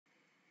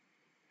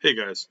Hey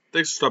guys,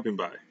 thanks for stopping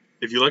by.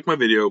 If you like my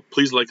video,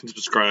 please like and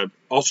subscribe.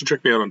 Also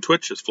check me out on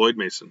Twitch as Floyd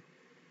Mason.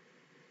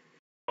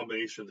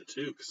 Combination of the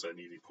two, because I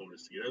needed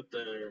opponents to get out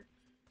there,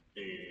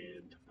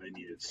 and I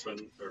needed Song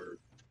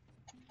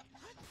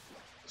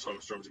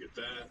of Storms to get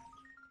that.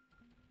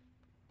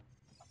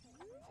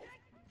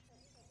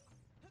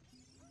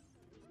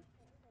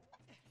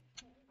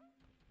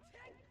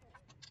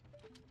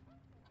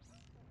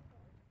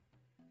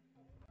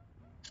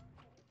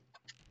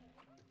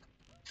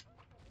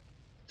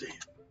 Damn,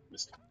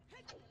 missed it.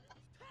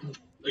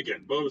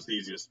 Again, Bo was the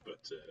easiest,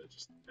 but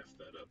just F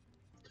that up.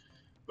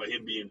 By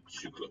him being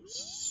too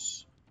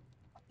close.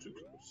 Too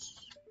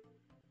close.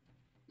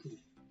 So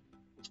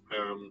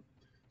I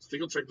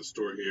think I'll check the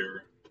store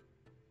here.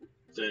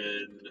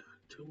 Then,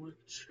 do I want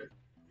to check?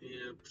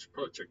 Yeah, should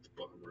probably check the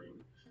bottom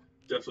room.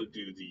 Definitely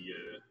do the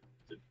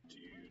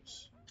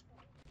dudes.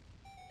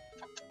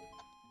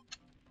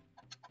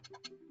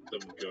 Then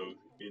we'll go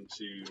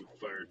into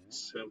Fire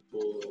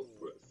Temple.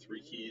 We're at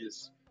 3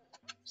 keys.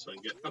 So I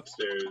can get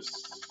upstairs.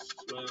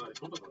 Well, I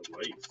don't have a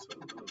light, so I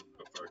don't know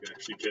how far I can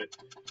actually get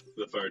to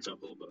the Fire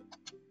Temple, but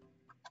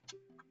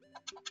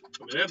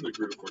I mean, I have the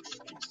Gruta Fortress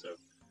key, so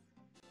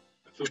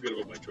I feel good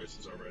about my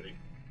choices already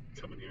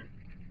coming here.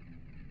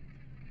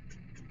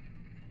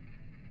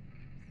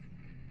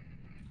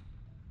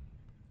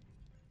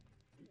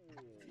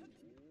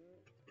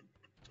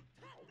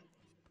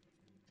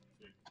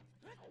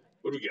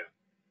 What do we got?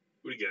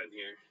 What do we got in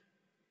here?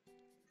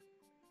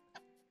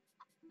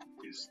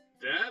 Is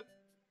that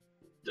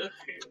the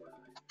hammer?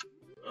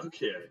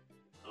 Okay.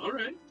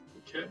 Alright.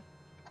 Okay.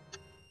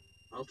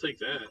 I'll take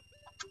that.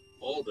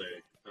 All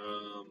day.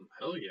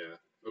 Hell yeah.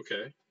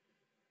 Okay.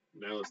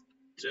 Now let's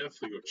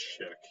definitely go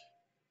check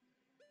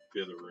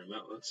the other room.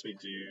 That lets me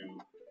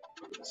do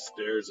the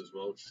stairs as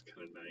well, which is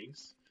kind of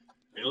nice.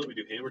 And let me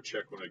do hammer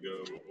check when I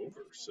go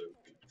over, so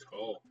good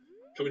call.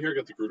 Coming here, I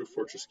got the Gruta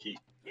Fortress key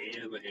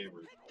and the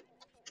hammer.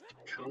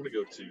 I kind of want to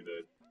go to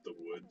the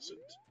woods and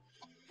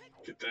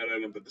get that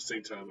item, but at the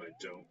same time, I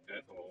don't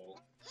at all.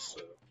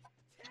 So,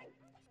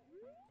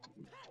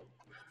 I'm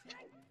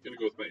gonna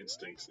go with my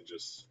instincts and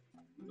just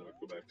not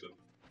go back to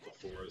the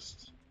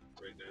forest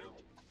right now.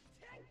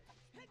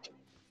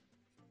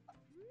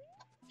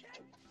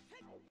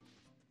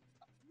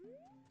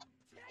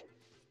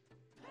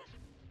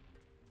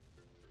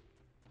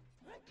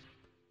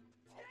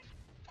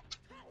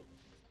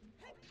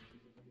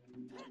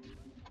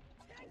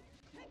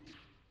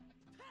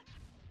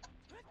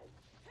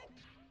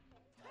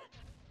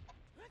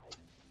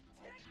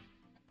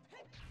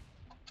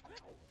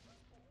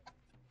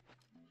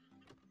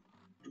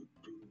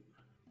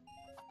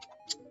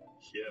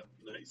 Yeah,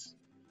 nice.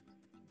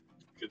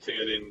 Good thing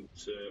I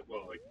didn't,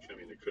 well, I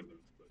mean, I couldn't have,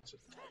 but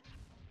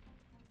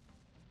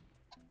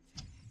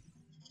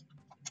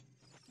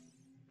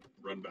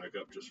run back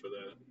up just for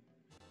that.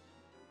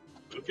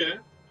 Okay,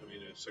 I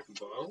mean, a second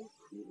bottle,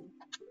 cool.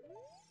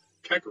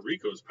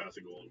 Kakariko's Path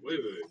of Gold. Wait,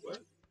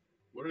 what?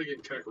 What did I get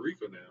in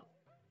Kakariko now?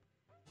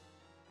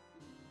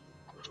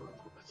 Oh,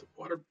 that's a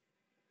water.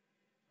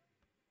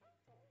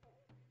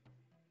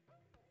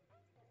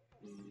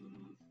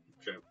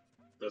 Okay,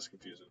 that's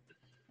confusing.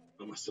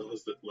 I must have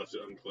left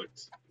it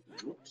unclicked.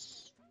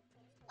 Whoops.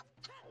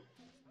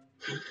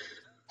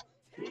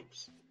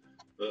 Whoops.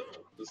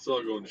 Uh-oh. This is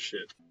all going to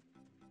shit.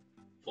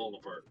 Falling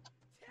apart.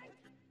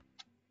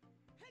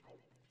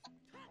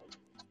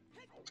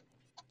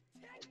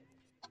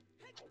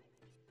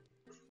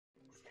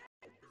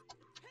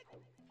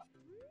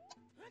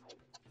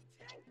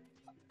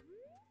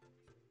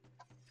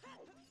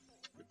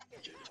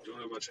 Okay, don't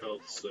have much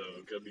health, so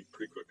gotta be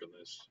pretty quick on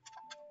this.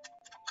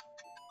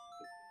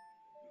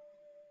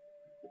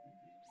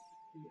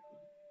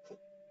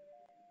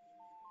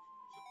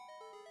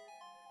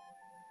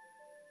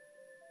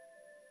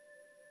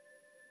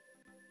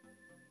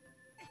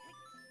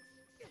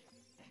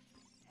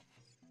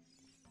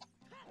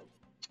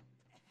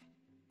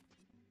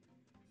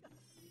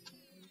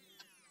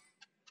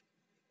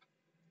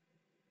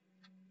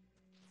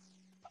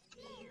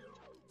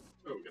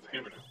 Oh, we got the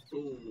hammer now.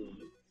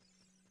 Boom.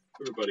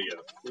 Everybody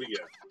up. What do you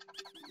got?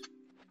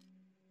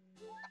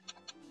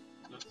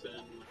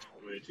 Nothing.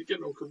 I did get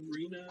an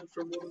Ocarina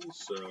from one,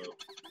 so.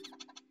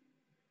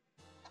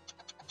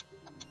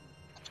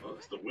 Oh,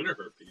 that's the winter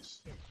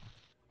herpes.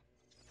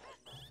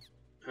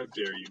 How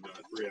dare you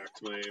not react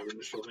to my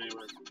initial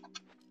hammer?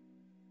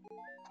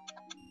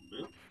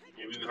 Well,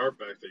 give me the heart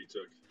back that you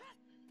took.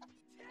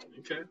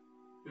 Okay.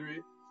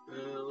 Alright.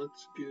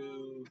 Let's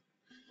go.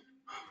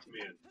 Oh,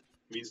 man.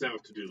 It means now I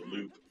have to do the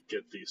loop.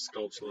 Get the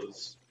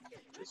Skulltulas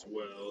as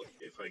well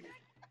if I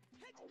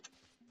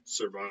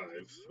survive.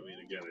 I mean,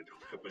 again, I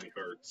don't have many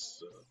hearts,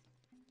 so.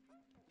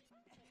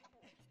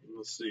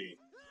 We'll see.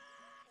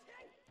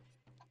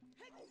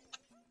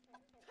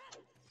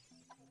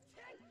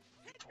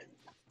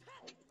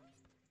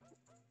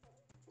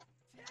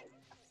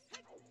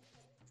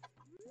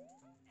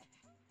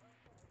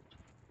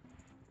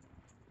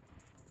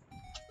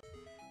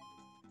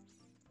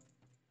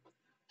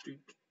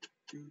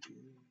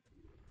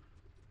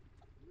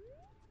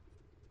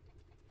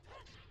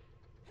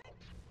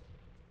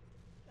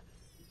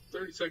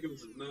 30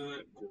 seconds is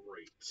not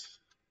great,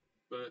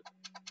 but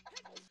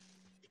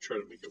try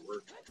to make it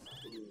work.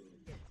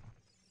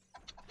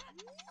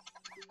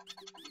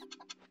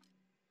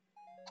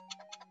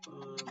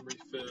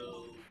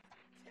 Refill.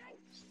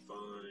 It's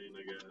fine,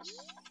 I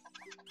guess.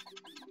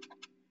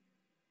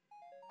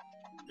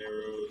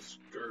 Arrows,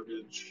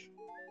 garbage.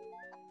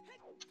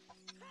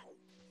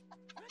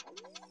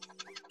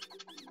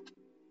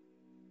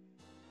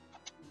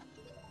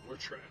 More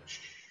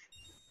trash.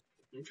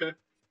 Okay.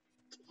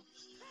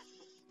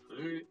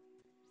 Alright.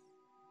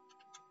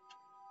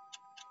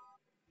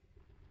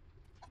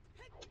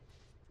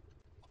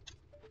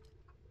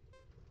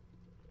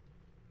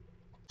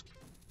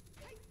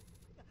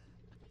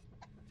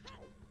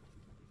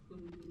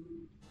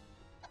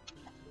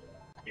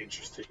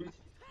 Interesting.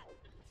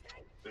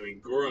 I mean,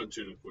 Goron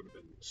Tunic would have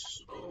been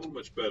so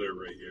much better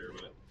right here,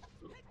 but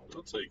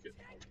I'll take it.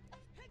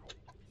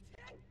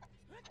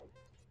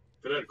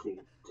 If it had a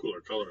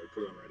cooler color, I'd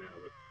put it on right now,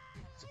 but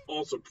it's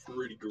also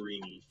pretty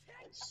greeny,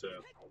 so.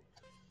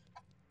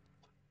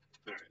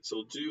 Alright, so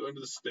we'll do under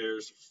the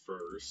stairs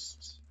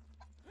first,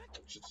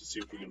 just to see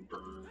if we can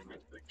burn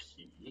the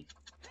key.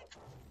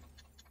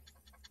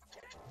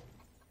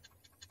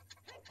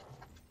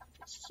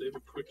 Let's save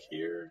it quick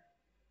here.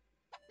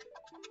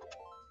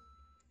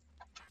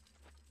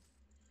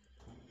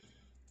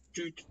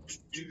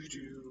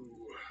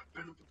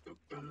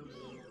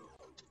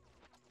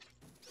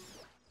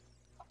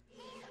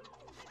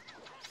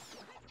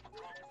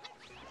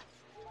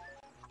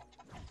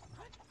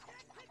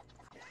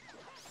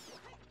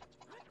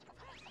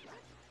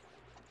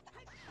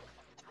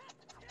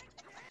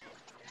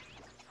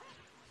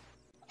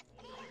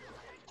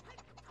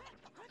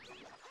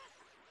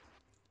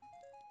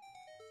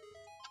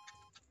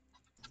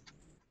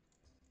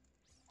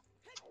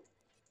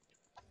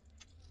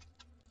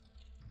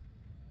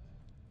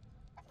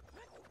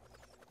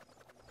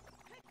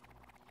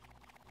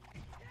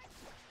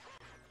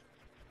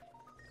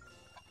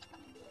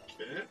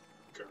 Okay,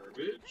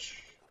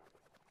 garbage.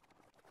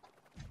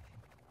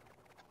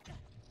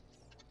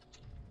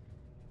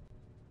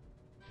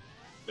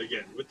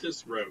 Again, with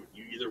this route,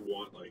 you either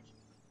want like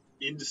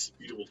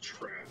indisputable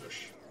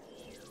trash,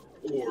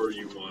 or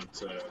you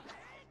want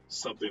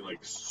something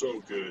like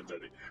so good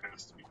that it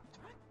has to be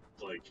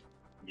like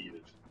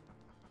needed.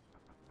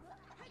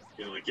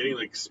 You know, like getting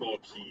like small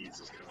keys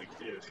is kind of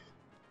like it.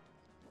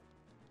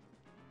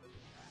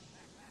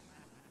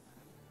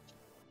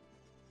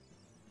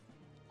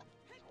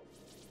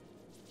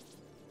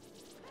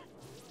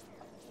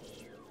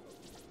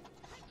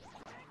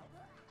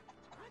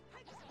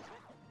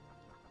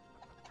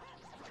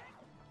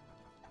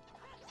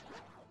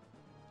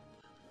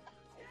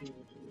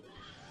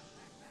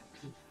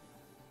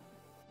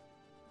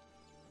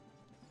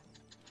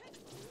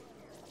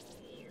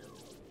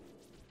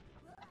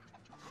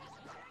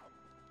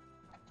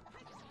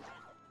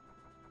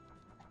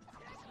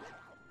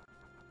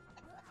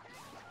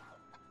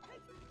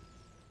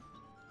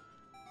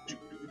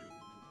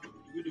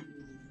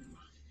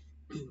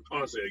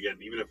 Honestly, again,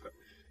 even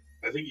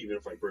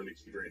if I burn the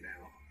key right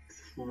now,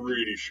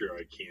 pretty sure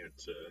I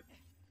can't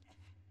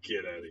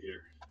get out of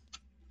here.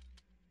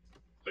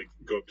 Like,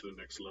 go up to the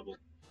next level.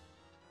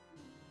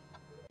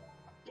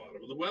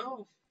 Bottom of the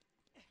well.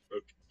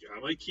 Okay, I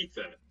might keep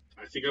that.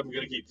 I think I'm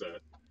gonna keep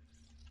that.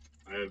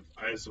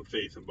 I have some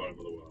faith in bottom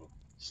of the well.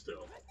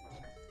 Still,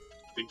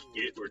 I think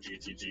it or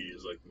GTG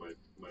is like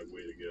my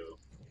way to go.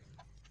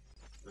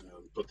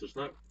 But there's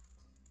not.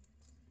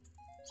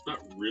 It's not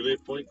really a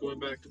point going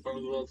back to bottom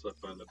of the well until I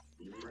find the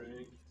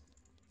boomerang.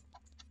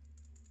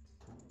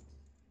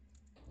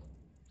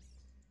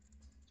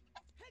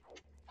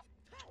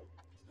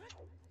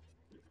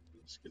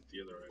 Let's get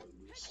the other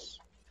items.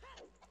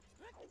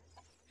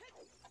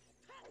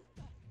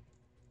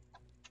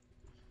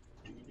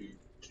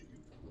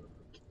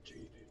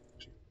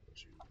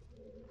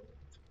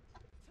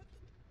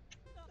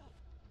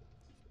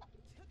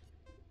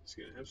 It's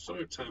gonna have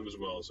some time as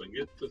well, so I can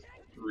get the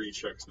 3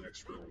 checks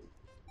next room.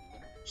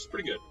 Which is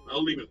pretty good.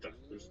 I'll leave it at that.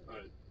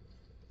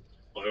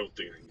 Well, I don't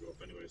think I can go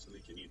up anyways. I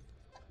think you need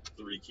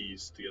 3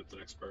 keys to get the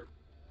next part.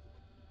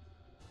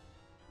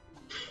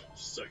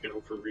 Second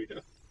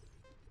Ocarina.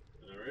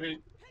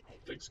 Alright.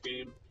 Thanks,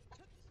 game.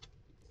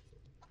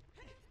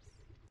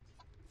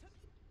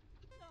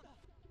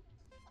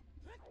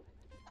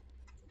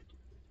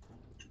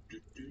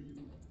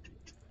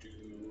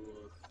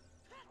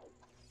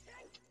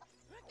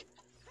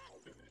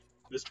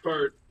 This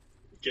part,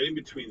 getting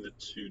between the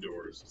 2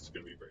 doors is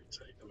going to be very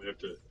tight. I'm going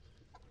to have to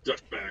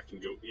duck back and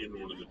go in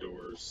one of the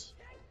doors.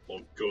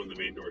 I'll go in the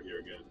main door here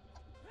again.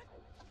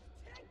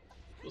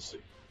 We'll see.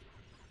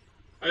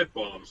 I have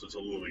bombs, so it's a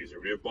little easier.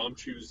 When you have bomb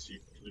chews, you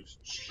lose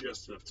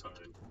just enough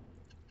time.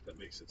 That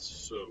makes it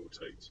so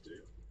tight to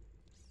do.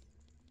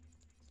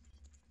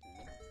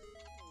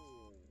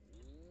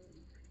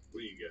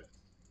 What do you got?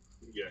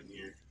 What do you got in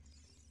here?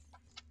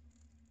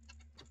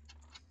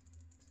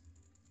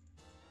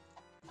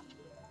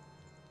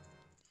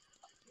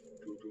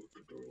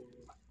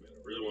 Man,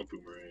 I really want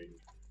boomerang.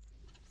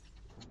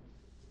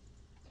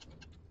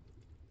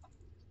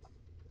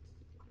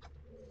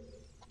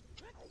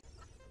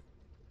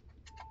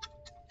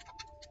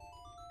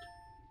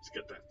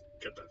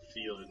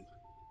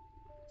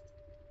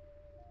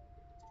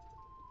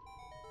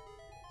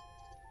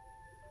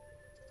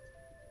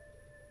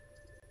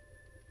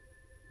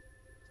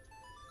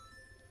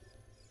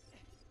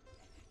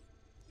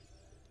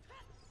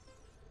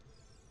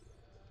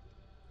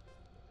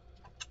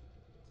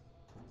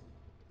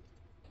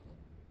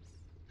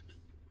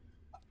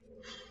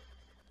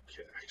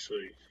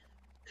 actually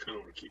kind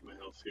of want to keep my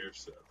health here,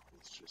 so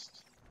let's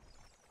just...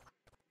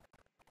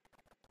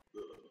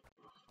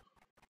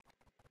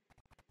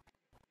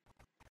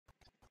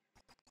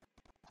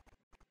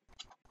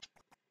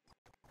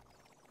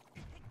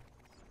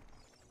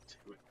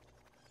 Damn it.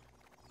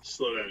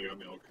 Slow down, got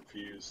me all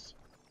confused.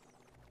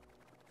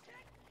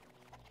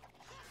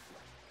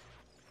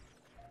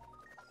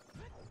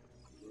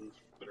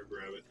 Better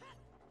grab it.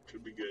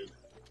 Could be good.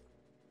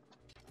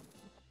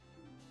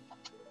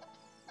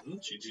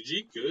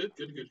 GGG, good.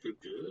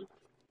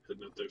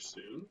 Heading up there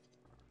soon.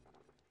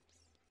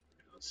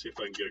 Let's see if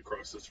I can get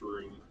across this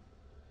room.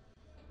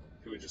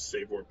 Can we just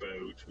save warp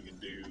out? We can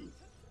do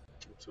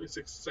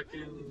 26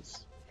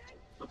 seconds.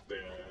 Not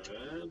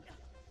bad.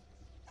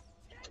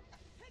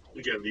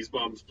 Again, these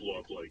bombs blow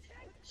up like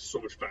so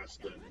much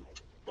faster than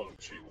bomb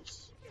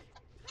shoes.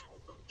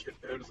 Oh, get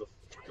out of the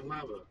fucking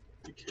lava. Are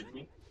you kidding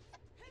me?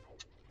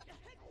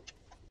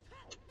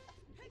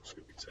 It's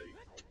gonna be tight.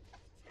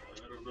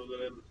 I don't know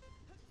that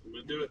I'm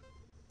gonna do it.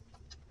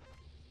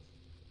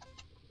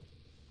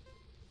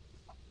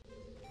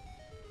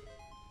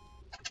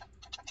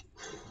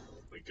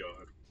 Oh my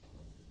god.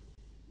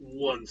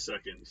 1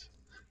 second.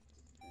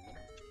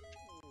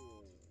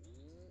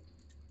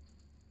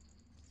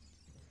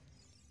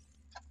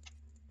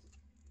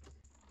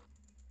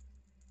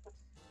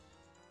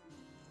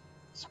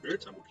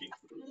 Spirit Temple Key.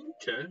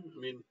 Okay, I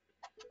mean,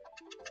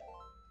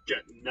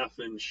 got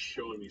nothing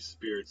showing me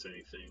spirits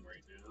anything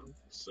right now,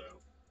 so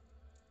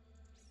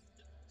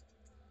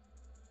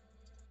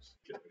let's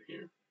get out of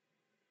here.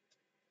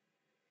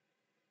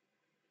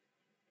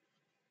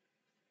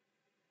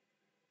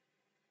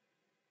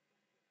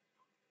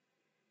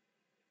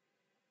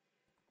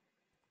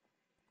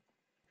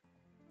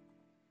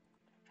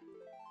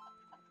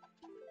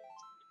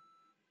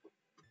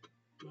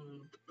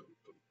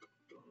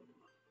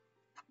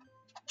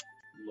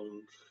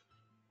 Lunk.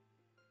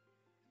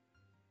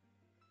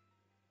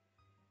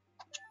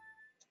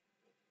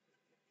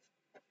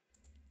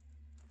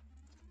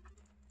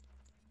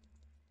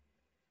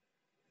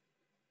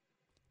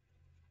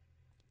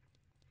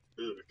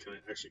 Can I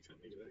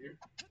make it out of here?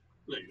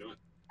 No, you know what?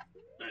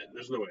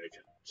 There's no way I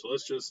can. So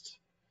let's just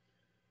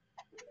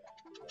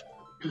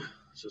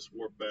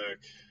warp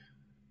back.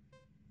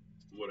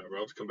 Whatever.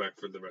 I'll have to come back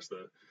for the rest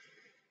of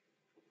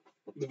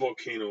the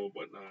volcano and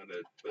whatnot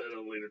at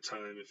a later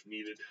time if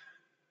needed.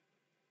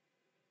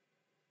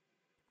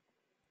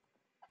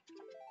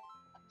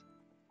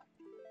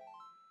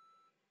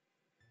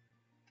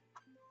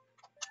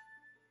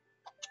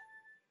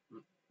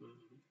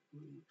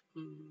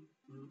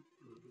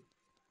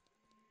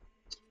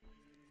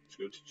 Let's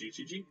go to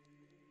GTG.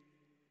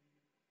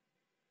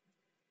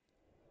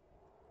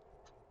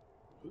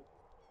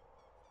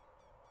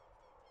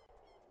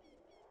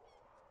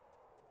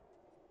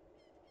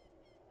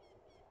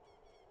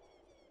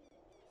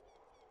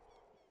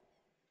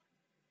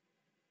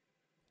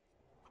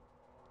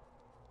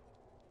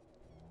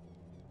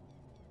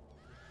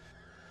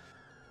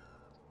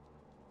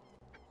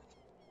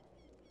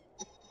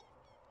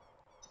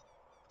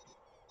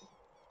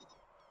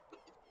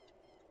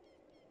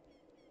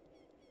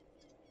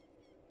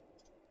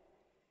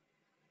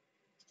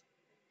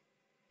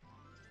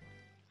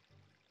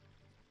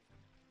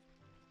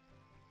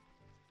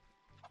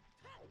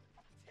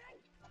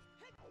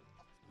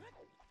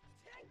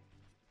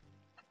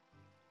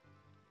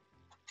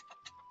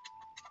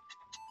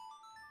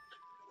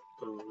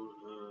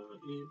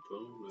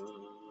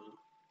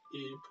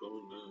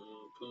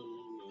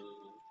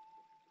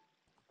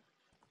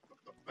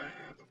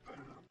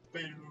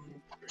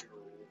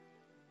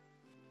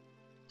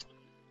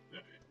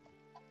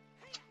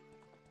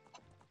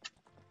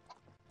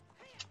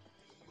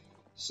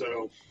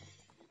 So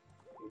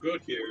we'll go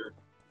here.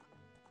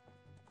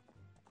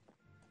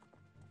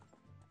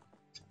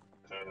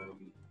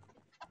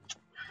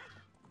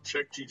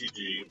 Check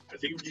GGG. I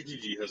think if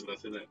GGG has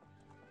nothing that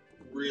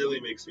really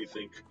makes me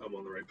think I'm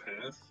on the right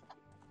path,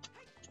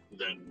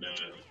 then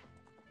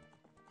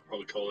I'll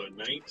probably call it a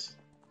night.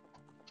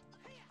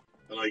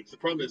 And like the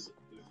problem is,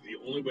 the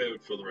only way I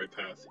would feel the right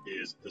path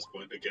is at this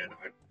point. Again,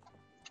 I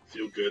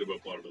feel good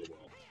about bottom of the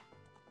well.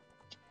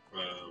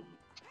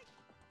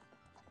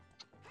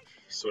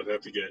 So I'd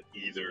have to get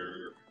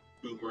either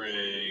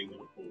Boomerang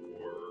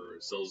or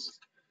Sells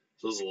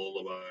a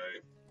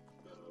Lullaby.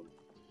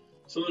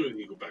 So then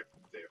we can go back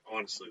there.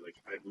 Honestly, like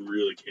I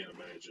really can't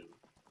imagine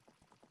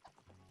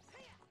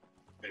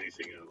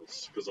anything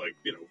else. Because like,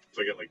 you know, if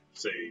I get like,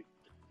 say,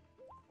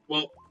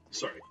 well,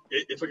 sorry,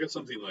 if I get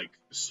something like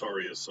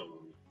Saria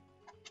Song,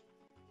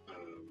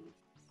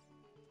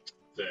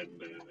 then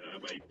I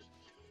might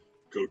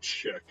go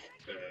check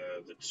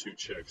the 2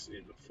 checks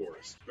in the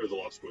forest, or the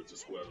Lost Woods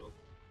as well.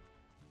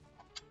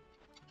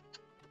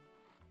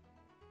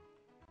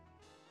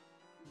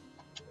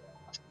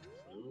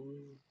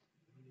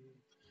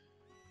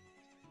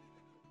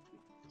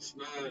 It's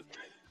not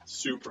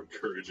super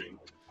encouraging.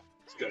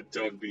 It's got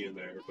Doug being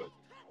there, but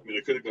I mean,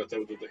 I could have got that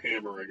with the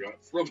hammer I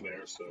got from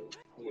there, so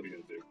what are you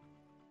gonna do?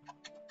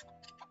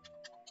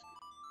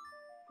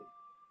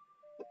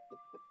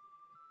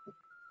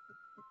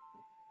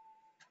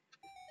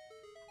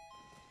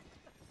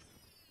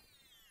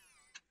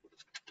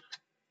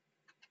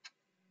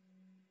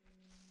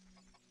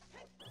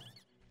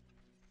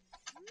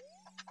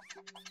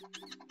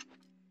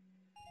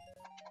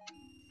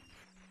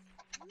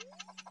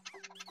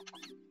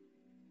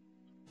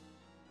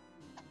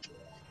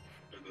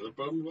 Another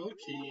bottom wall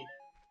key.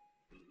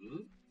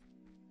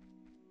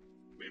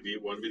 Maybe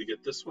it wanted me to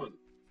get this one.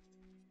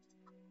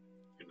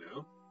 You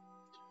know?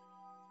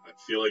 I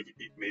feel like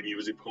maybe it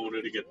was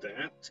opponent to get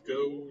that to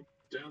go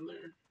down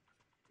there.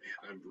 Man,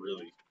 I'm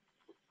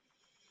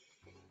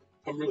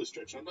really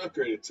stretching. I'm not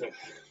great at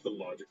the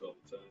logic all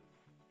the time.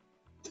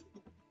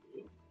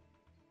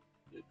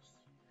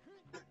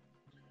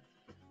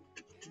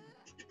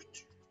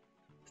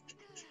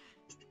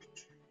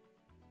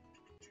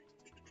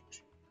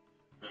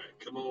 Alright,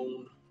 come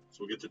on. So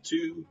we'll get the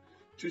two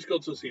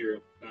skeletons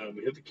here.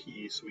 We have the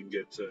key, so we can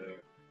get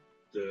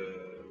the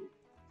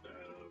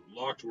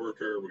locked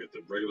worker. We'll get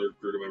the regular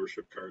Gruta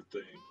membership card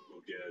thing.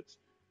 We'll get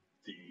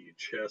the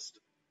chest.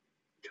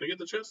 Can I get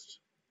the chest?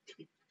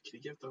 Can you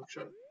get long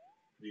shot?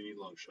 Do you need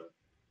long shot?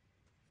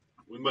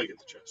 We might get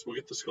the chest. We'll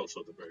get the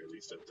skeleton at the very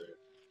least out there.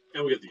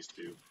 And we'll get these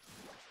two.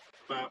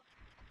 Bop.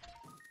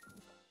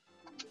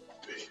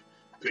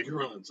 Big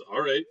runs.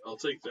 Alright, I'll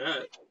take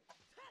that.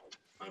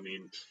 I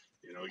mean,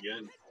 you know,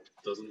 again,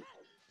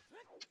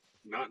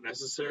 not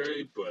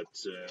necessary, but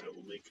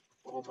will make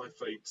all my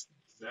fights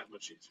that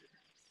much easier.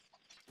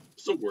 I'm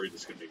still worried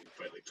this is going to make me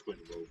fight like Twin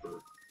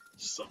Rover,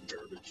 some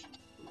garbage.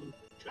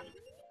 Okay.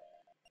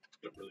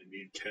 Don't really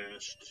need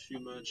cash too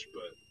much,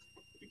 but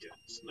again,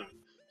 it's one of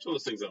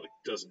those things that like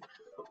doesn't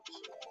hurt.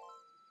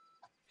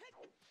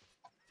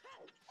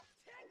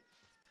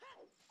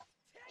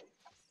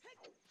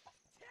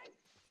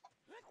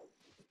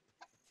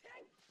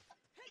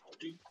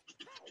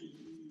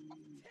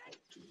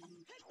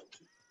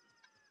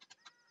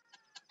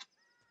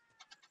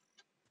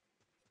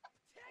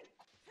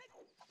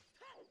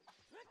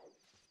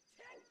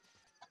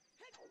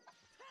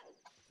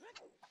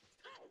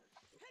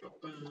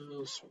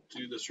 So we'll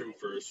do this room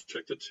first,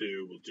 check the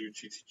two, we'll do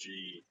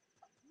GTG,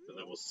 and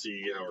then we'll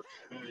see how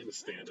we're kind of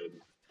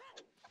standing.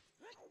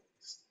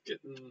 It's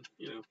getting,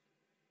 you know,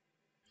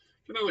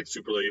 not like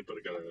super late, but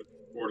I gotta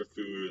order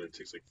food, and it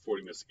takes like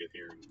 40 minutes to get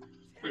here.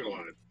 I'm not gonna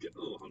lie, getting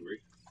a little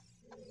hungry.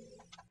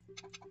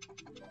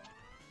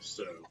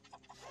 So,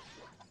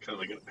 kind of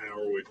like an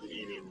hour away from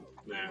eating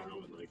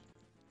now, and like,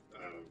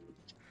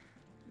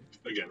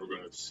 again, we're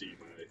gonna see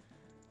my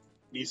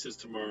nieces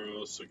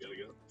tomorrow, so gotta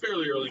get up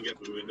fairly early and get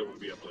moving. Don't want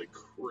to be up like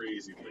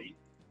crazy late,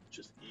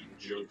 just eating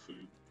junk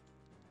food.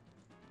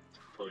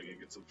 Probably gonna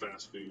get some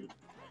fast food.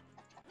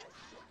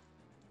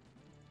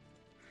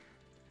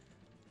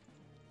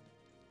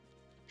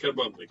 Kind of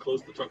bummed. They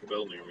closed the Taco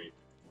Bell near me.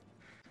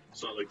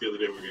 It's not like the other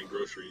day we were getting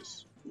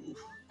groceries.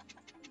 Oof.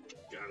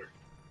 Got her.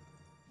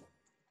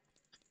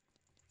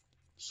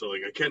 So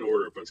like I can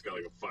order it, but it's got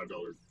like a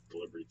 $5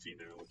 delivery fee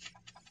now, which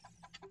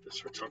this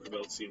for Taco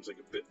Bell seems like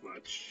a bit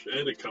much.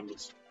 And it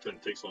comes, then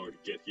it takes longer to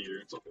get here.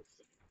 It's a whole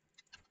thing.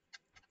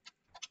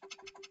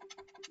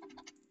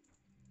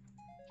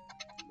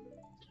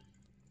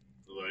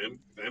 Although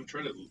I am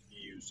trying to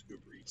use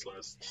Uber Eats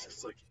less, just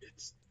 'cause like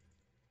it's,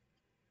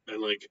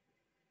 and like,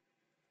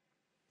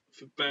 I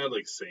feel bad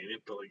like saying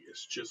it, but like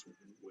it's just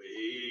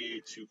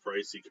way too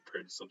pricey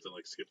compared to something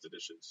like Skip the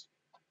Dishes.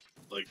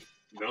 Like,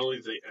 not only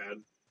do they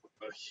add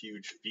a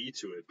huge fee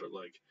to it, but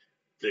like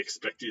they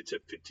expect you to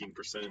tip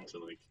 15%,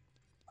 and like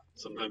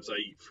sometimes I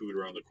eat food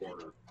around the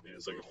corner and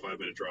it's like a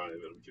 5-minute drive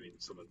and I'm giving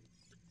someone,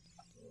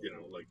 you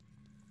know, like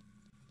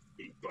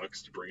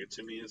 $8 to bring it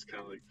to me. It's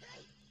kind of like,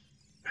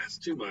 that's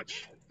too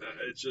much.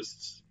 It's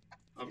just,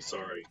 I'm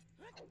sorry.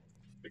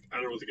 Like, I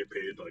don't know what they get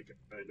paid. Like,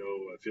 I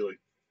feel like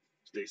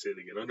they say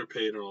they get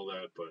underpaid and all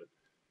that, but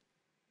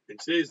in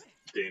today's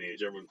day and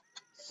age, everyone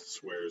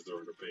swears they're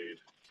underpaid.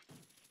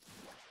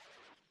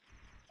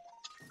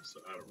 So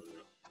I don't really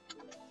know.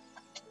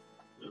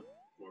 Yeah,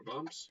 more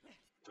bombs.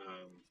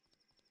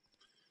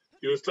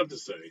 You know, it's tough to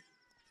say.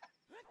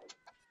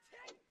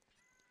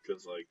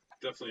 Because, like,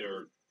 definitely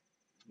our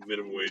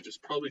minimum wage is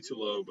probably too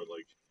low, but,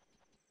 like,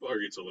 we'll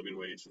argue it's a living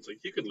wage. It's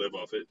like, you can live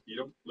off it. You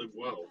don't live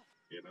well,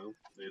 you know?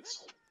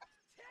 It's...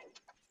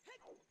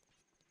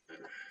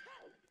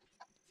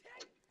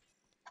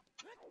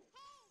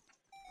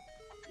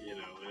 you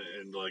know,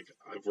 and like,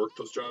 I've worked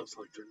those jobs,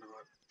 like, they're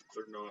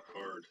not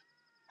hard.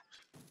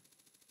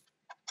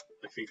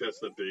 I think that's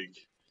the big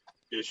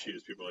issue,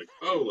 is people are like,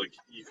 oh, like,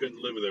 you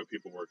couldn't live without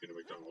people working at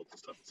McDonald's and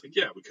stuff. It's like,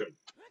 yeah, we could.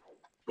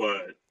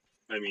 But,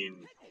 I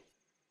mean,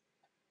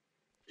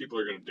 people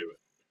are going to do it.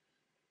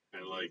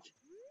 And, like,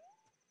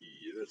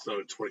 that's not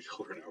a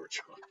 $20 an hour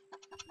job.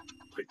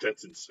 Like,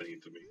 that's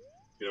insane to me.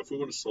 You know, if we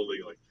want to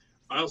slowly, like,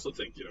 I also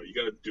think, you know, you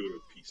got to do it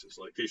with pieces.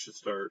 Like, they should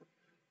start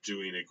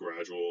doing a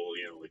gradual,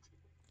 you know, like,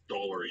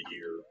 $1 a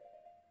year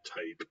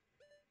type,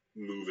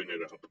 moving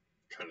it up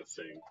kind of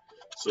thing,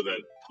 so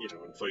that, you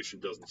know, inflation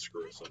doesn't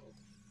screw us up.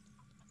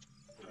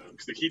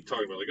 Because they keep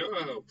talking about, like,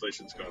 oh,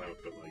 inflation's gone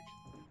up, and, like,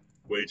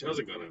 wage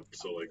hasn't gone up.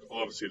 So, like,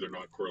 obviously they're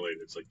not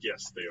correlated. It's like,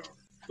 yes, they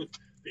are.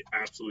 They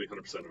absolutely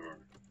 100% are.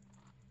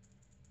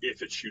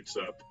 If it shoots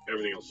up,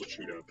 everything else will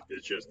shoot up.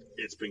 It's just,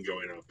 it's been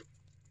going up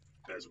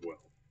as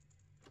well.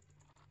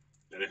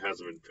 And and it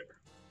hasn't been fair.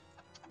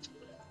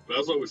 But I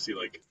also always see,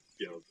 like,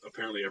 you know,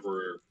 apparently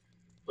everywhere,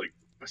 like,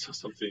 I saw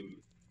something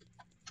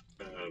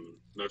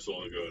not so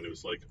long ago, and it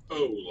was like,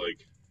 oh,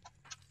 like,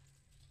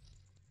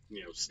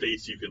 you know,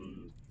 states you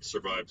can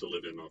survive to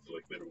live in off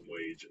like minimum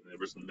wage, and there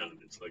was none.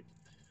 It's like,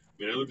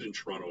 I mean, I lived in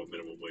Toronto at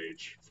minimum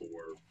wage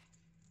for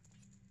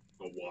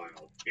a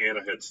while, and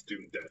I had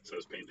student debts I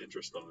was paying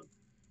interest on.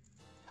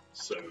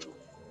 So,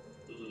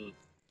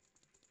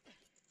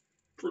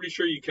 pretty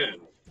sure you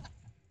can.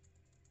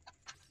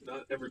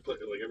 Not every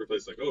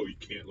place, like, oh, you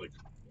can't, like,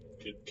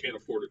 you can't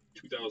afford a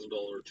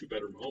 $2,000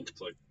 two-bedroom home.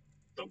 It's like,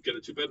 don't get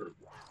a two-bedroom.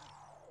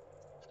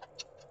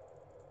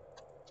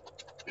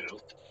 You know,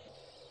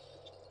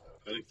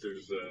 I think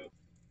there's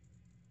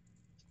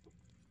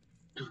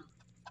and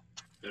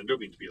I don't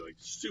mean to be like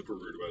super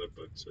rude about it,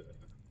 but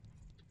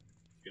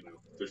you know,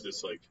 there's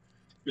this like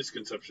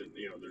misconception.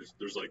 You know,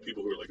 there's like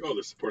people who are like, oh,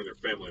 they're supporting their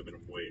family at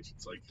minimum wage.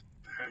 It's like,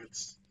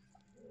 that's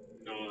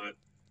not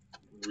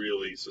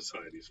really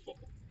society's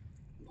fault.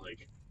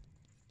 Like,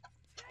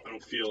 I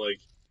don't feel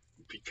like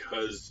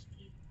because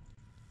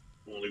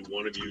only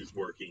one of you is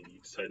working,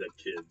 you decide to have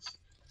kids,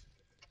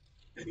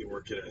 and you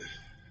work at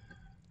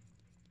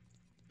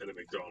a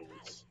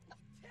McDonald's,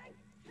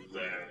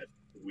 that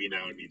we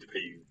now need to pay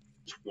you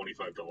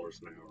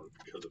 $25 an hour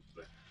because of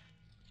that.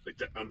 Like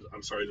that,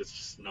 I'm sorry, that's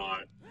just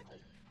not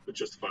a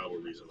justifiable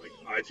reason. Like,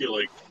 I feel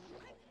like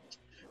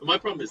my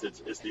problem is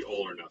it's the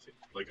all or nothing.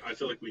 Like, I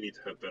feel like we need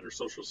to have better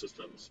social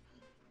systems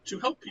to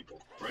help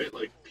people, right?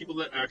 Like, people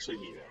that actually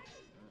need it.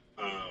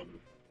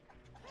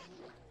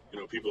 You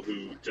know, people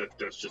who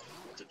that's just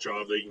the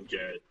job they can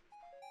get.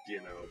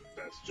 You know,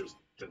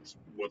 that's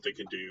what they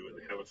can do, and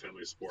they have a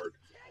family support.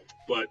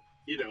 But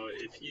you know,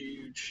 if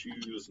you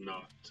choose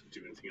not to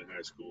do anything in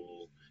high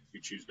school,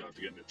 you choose not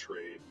to get in a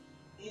trade.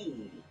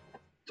 Ooh,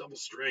 double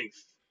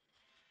strength.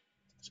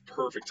 It's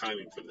perfect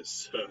timing for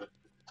this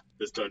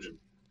dungeon.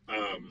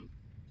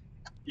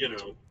 You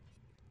know,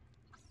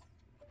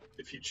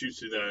 if you choose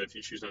to do that, if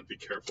you choose not to be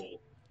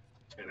careful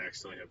and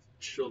accidentally have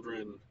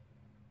children,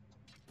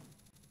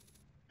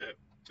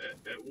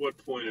 at what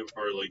point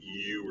are like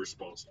you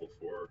responsible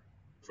for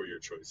your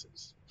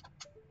choices?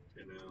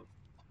 You know,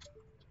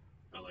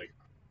 and like,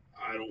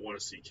 I don't want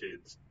to see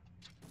kids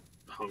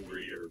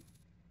hungry or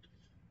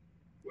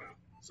wow,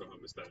 somehow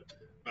missed that.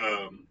 I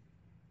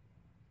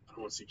don't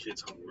want to see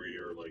kids hungry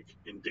or like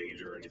in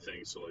danger or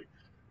anything. So like,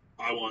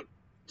 I want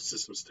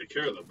systems to take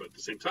care of them, but at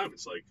the same time,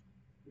 it's like,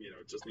 you know,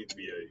 it just needs to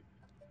be a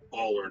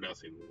all or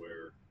nothing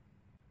where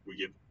we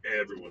give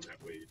everyone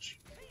that wage.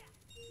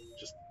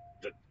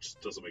 That just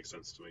doesn't make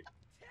sense to me.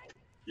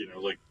 You know,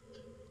 like,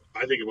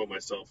 I think about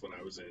myself when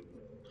I was in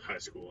high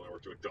school and I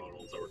worked at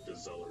McDonald's, I worked at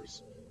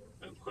Zellers,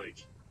 and like,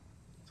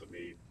 I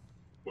made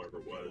whatever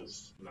it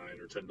was,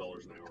 $9 or $10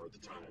 an hour at the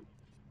time.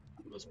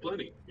 It was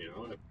plenty, you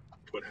know. I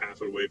put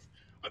half of it away.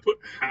 I put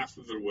half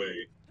of it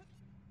away.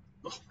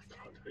 Oh my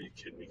god, are you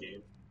kidding me,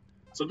 game?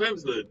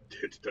 Sometimes the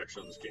hit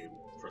detection on this game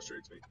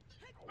frustrates me.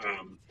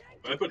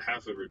 I put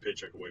half of every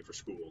paycheck away for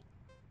school,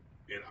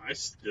 and I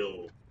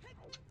still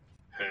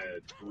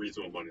had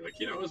reasonable money. Like,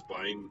 you know,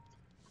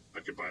 I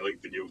could buy like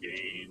video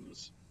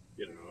games.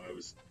 You know, I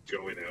was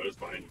going out, I was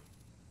buying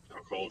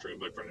alcohol,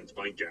 drinking with my friends,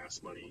 buying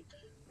gas money.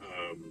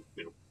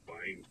 You know,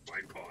 buying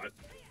pot.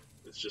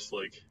 It's just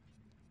like,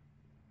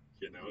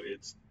 you know,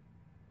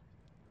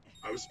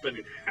 I was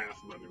spending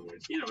half of my minimum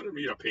wage. You know,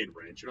 you're not paying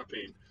rent, you're not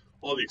paying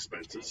all the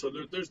expenses, so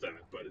there's that.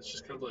 But it's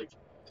just kind of like,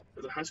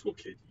 as a high school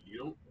kid, you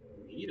don't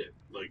need it.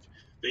 Like,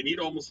 they need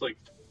almost like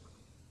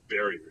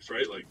barriers,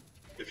 right? Like,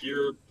 if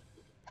you're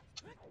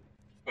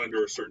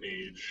under a certain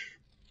age,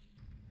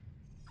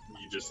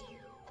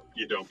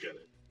 you don't get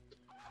it.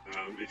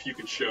 If you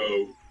can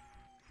show,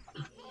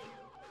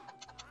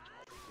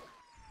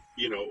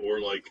 you know, or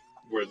like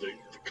where the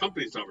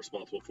company's not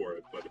responsible for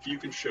it, but if you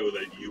can show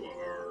that you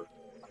are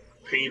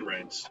paying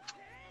rent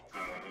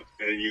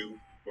and you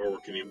are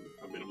working in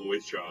a minimum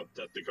wage job,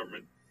 that the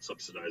government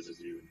subsidizes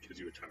you and gives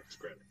you a tax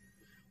credit,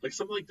 like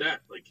something like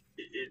that. Like,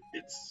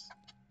 it's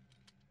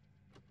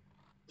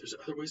there's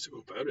other ways to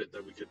go about it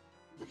that we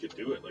could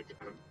do it. Like,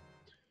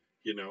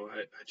 you know,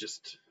 I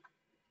just,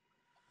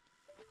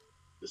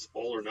 this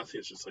all or nothing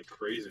is just like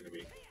crazy to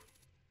me. It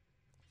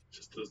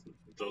just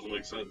doesn't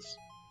make sense.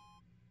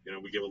 You know,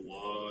 we give a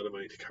lot of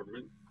money to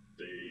government.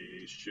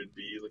 They should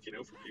be looking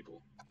out for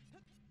people.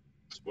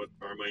 It's what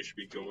our money should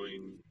be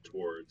going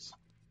towards,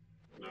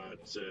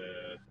 not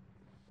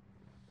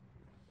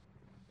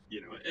you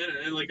know.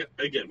 And like,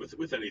 again,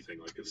 with anything,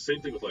 like, it's the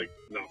same thing with like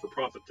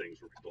not-for-profit things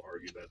where people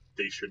argue that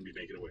they shouldn't be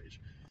making a wage.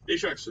 They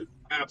should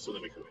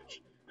absolutely make a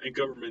wage, and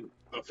government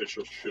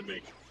officials should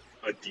make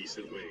a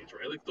decent wage,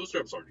 right? Like, those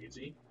jobs aren't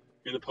easy.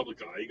 In the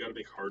public eye, you got to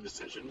make hard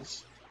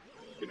decisions.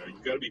 You know, you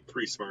got to be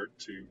pretty smart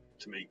to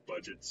make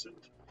budgets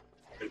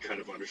and kind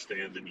of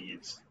understand the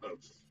needs of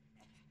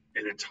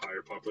an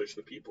entire population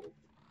of people.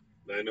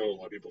 And I know a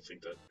lot of people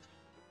think that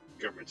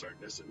governments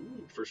aren't necessary.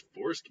 Ooh, first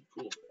forest,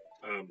 cool.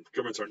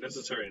 Governments aren't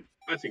necessary, and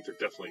I think they're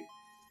definitely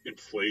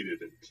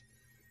inflated and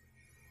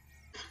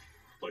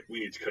like,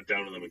 we need to cut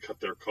down on them and cut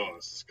their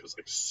costs, because,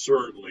 like,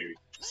 certainly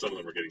some of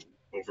them are getting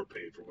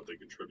overpaid for what they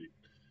contribute.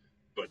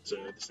 But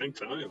at the same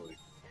time, like,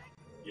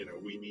 you know,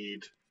 we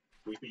need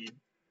things.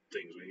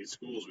 We need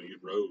schools. We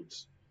need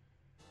roads.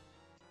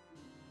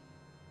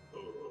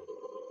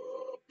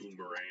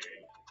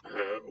 Boomerang.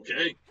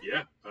 Okay,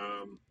 yeah.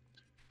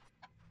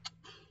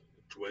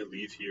 Do I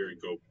leave here and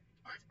go?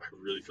 I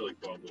really feel like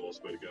Bomb Wall's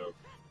the way to go.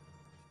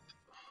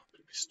 Oh,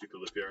 it'd be stupid to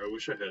live here. I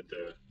wish I had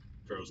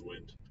Pharaoh's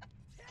Wind.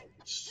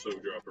 It's so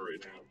drop it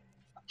right now.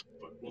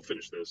 But we'll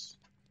finish this.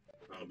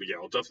 But yeah,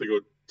 I'll definitely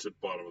go to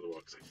bottom of the well,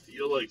 because I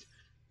feel like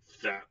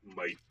that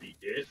might be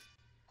it.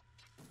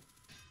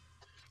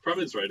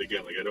 Problem is, right,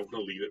 again, like, I don't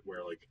want to leave it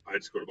where, like, I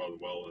just go to bottom of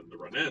the well and the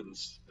run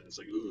ends, and it's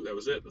like, ooh, that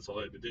was it, that's all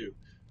I had to do.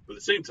 But at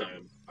the same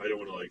time, I don't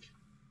want to, like,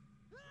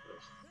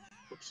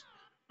 whoops,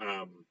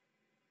 I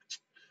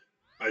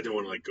don't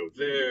want to, like, go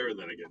there, and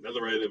then I get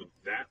another item, and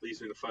that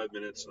leaves me to 5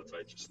 minutes, and if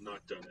I just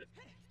not done it,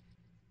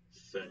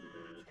 then,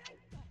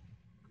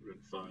 I'm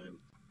fine.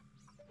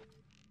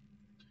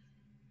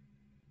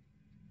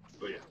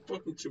 But yeah,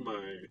 welcome to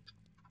my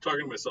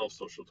talking to myself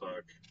social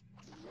talk,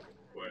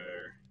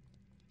 where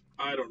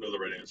I don't know the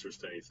right answers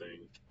to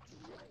anything.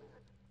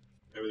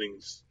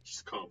 Everything's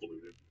just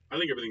convoluted. I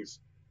think everything's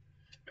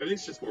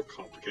just more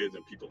complicated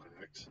than people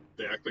act.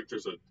 They act like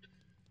there's a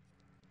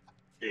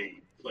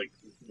like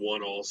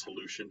one-all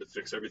solution to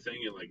fix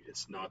everything, and like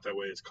it's not that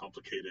way. It's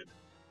complicated.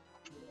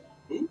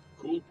 Ooh,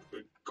 cool.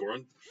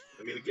 Goron.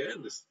 I mean,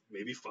 again, this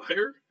maybe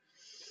fire.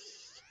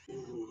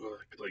 Ooh,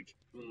 like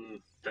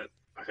that.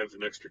 I have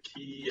an extra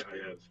key. I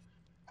have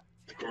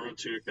the Goron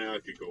tunic now. I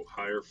could go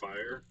higher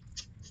fire.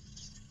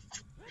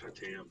 God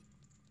damn.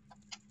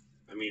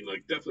 I mean,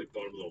 like, definitely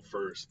bottom level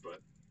first,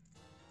 but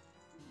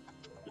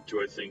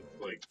do I think,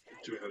 like,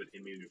 do I have it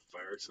in me to do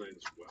fire tonight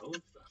as well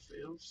if that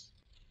fails?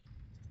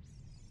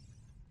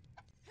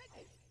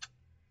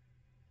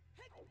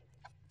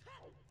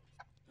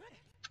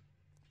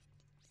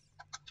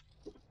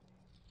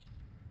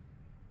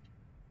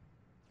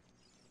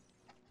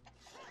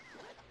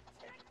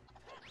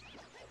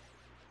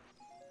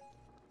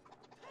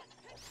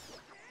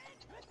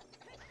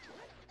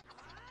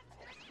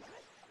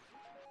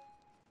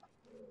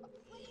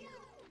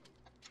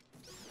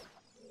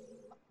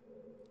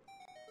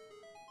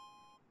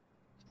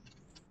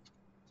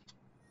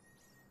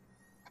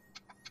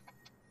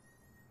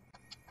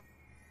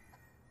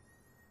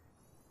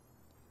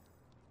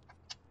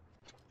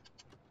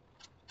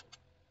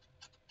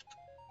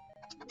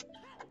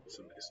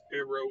 Some nice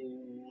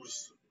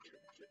arrows.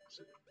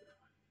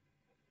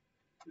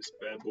 This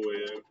bad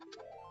boy out.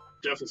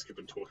 Definitely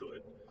skipping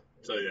toilet.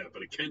 Tell you that,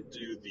 but I can't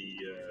do the.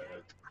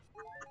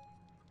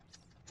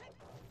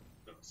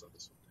 No, it's not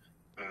this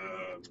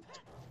one.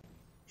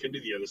 Can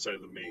do the other side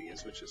of the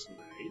maze, which is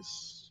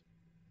nice.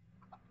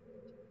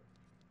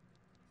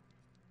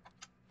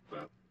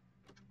 But,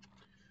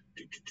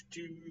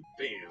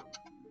 bam.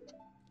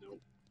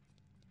 Nope.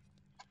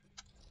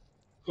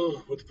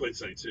 Oh, with the plate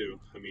tonight too.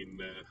 I mean,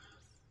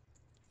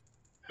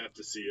 have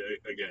to see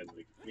again.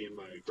 Like, me and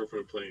my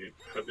girlfriend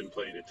have been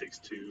playing It Takes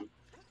Two,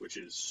 which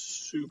is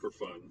super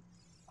fun.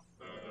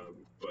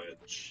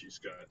 But she's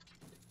got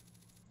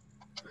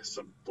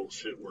some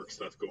bullshit work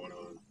stuff going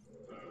on.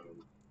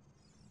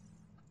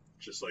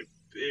 Just like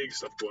big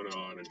stuff going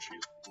on, and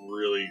she's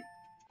really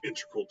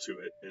integral to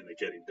it and it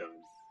getting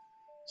done.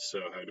 So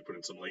I had to put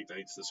in some late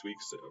nights this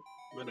week, so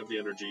I might have the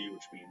energy,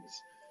 which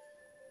means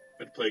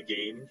I had to play a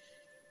game.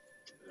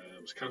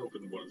 I was kind of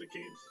hoping one of the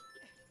games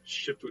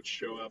shift would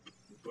show up,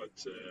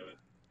 but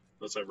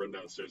unless I run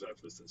downstairs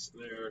after this and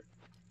snare.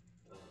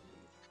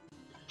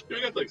 I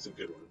got like some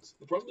good ones.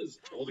 The problem is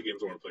all the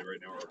games I want to play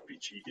right now are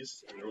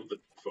RPGs, and I don't have the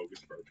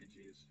focus for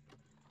RPGs.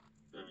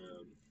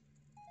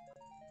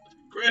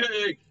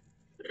 Greg!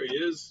 There he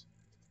is.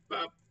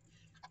 Bop.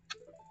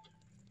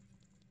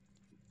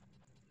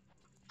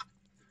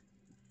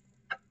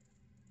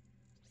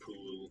 Put a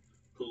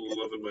little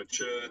love in my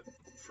chat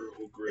for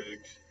old Greg.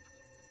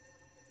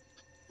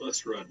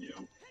 Let's run,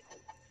 yo.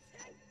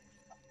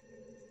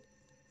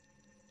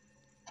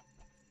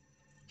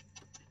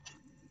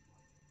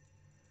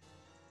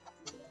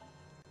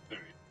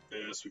 Alright,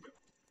 yes, we got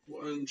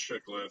one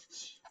check left.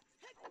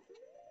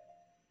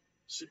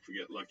 See if we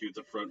get lucky with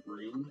the front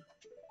room.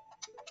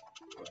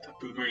 But that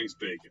boomerang's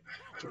big.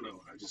 I don't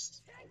know, I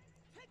just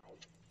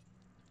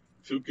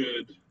feel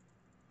good.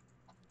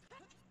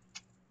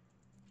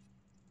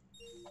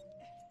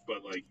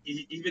 But like,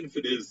 even if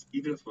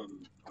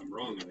I'm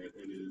wrong in it,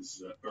 it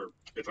is, or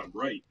if I'm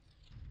right,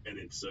 and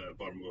it's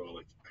bottom well,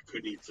 like I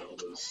could need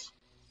Zelda's.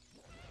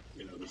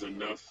 You know, there's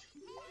enough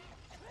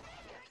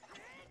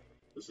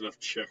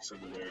checks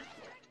under there.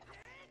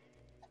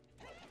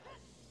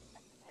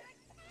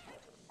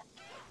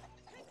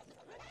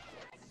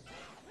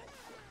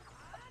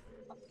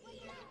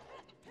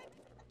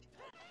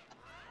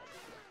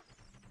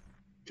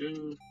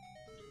 Go.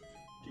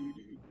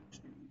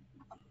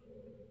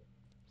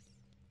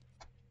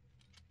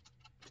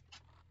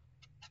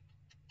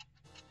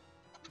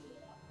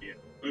 Yeah.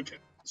 Okay.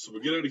 So we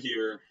get out of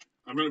here.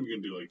 I'm not even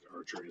gonna do like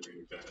archer or anything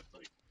like that.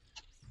 Like,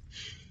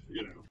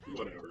 you know,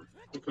 whatever.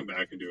 We'll come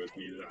back and do it if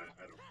needed.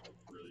 I don't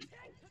really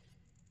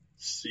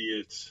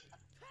see it.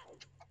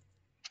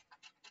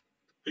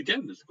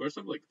 Again, there's a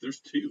question of like, there's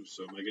two,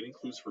 so am I getting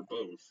clues for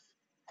both?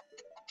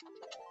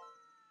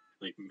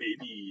 Like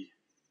maybe,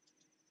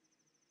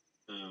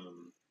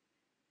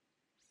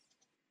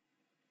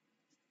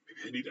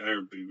 maybe I need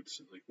iron boots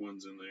and like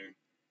one's in there.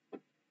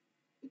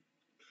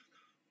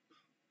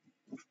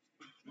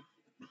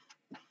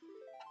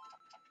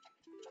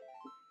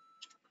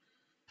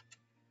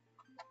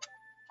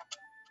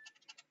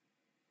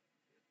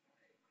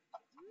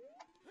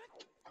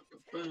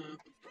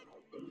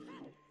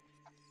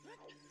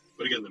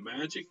 But again, the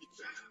magic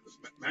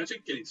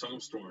getting Song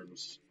of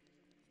Storms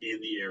in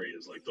the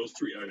areas, like those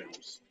three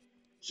items,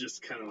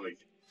 just kind of like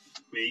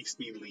makes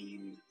me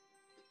lean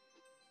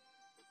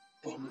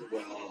on the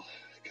well.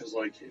 Because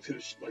like if it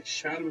was like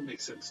Shadow would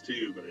make sense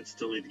too, but I'd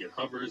still need to get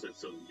hovers, I'd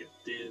still need to get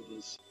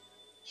dins.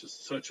 It's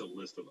just such a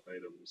list of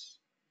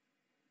items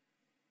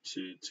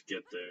to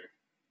get there.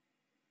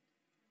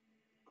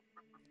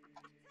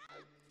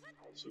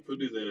 So if we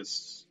do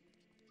this,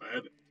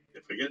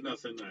 if I get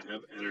nothing, I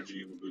have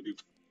energy. We'll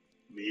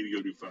maybe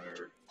go do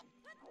fire.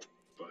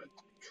 But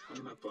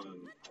coming up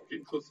on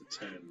getting close to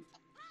 10.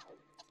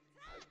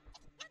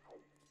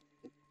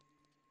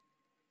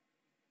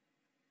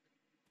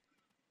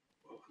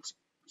 Oh,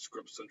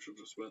 Scrub Central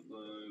just went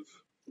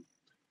live.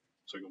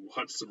 So I can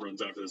watch some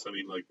runs after this. I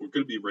mean, like, we're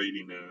going to be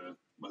raiding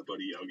my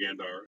buddy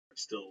Algandar,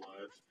 still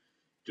alive,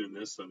 doing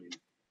this. I mean,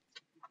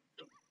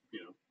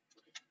 you know,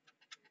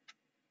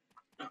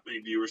 not many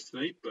viewers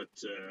tonight, but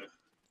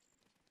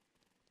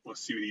want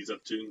to see what he's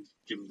up to and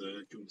give him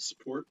the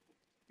support.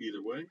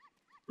 Either way,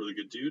 really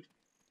good dude.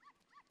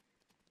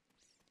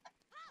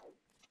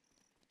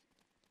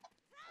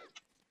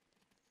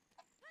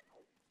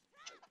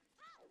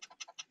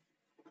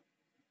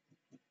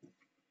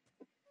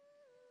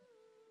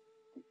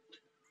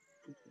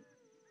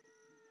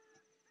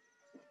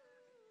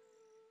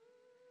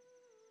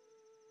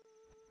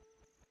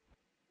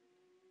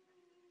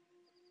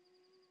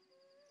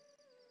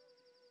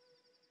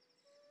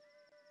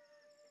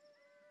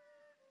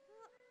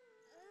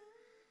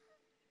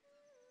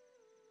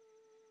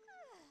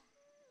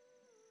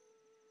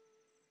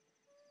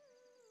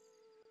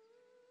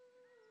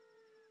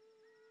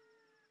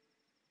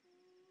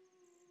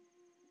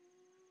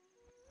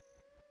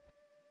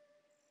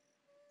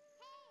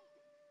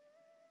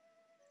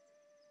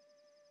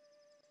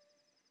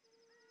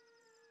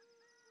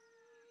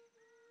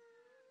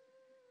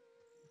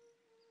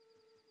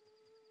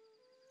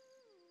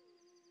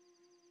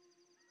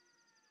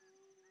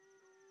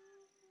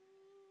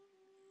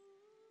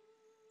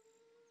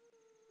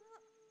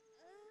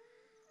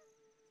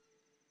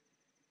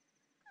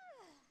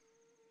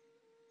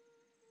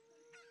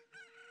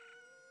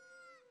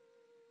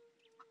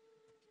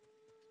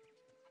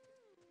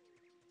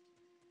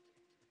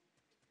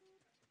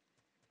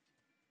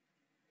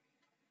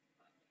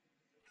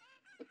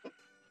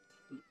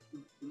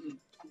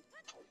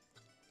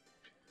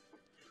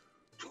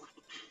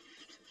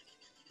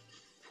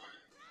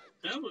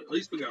 Now, at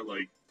least we got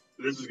like,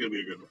 this is gonna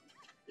be a good run.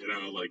 You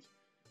know, like,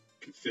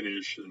 could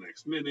finish in the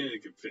next minute,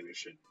 it could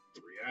finish in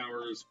 3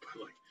 hours,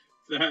 but like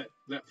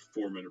that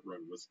 4-minute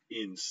run was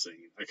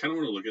insane. I kind of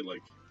want to look at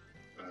like,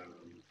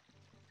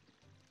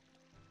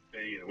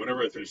 and, you know,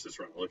 whenever I finish this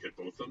run, I'll look at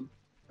both of them.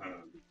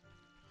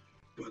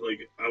 But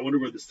like, I wonder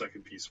where the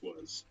second piece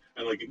was.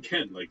 And like,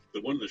 again, like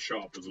the one in the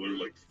shop was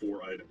literally like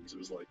 4 items. It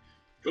was like,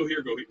 go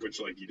here, which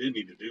like you didn't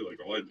need to do. Like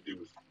all I had to do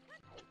was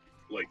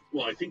like,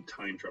 well, I think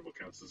time travel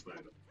counts as an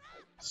item,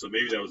 so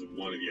maybe that was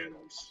one of the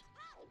items.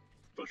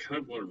 But I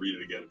kind of want to read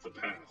it again at the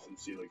path and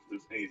see like if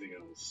there's anything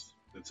else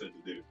that said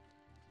to do.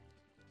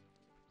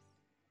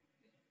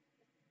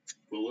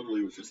 Well, literally,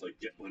 it was just like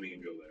get money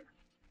and go there.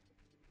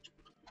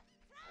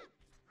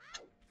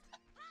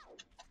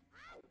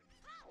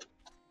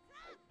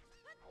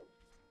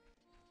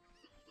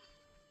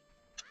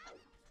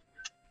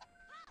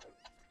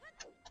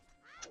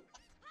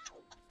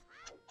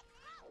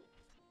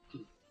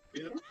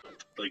 Yeah, I don't know.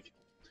 Like,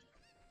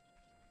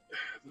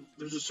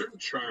 there's a certain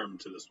charm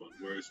to this one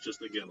where it's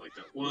just again like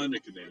that one.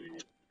 It can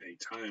end any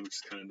time, which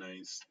is kind of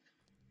nice.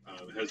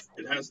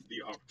 It has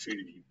the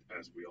opportunity,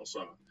 as we all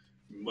saw,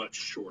 much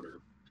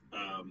shorter.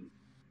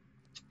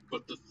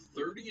 But the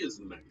 30 is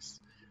nice.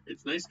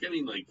 It's nice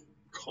getting like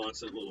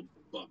constant little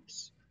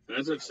bumps. And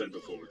as I've said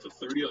before, the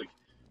 30 like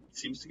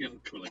seems to come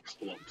in like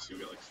clumps. You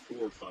get like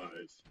 4 or 5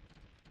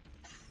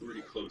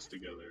 pretty close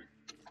together.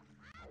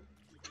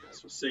 Okay,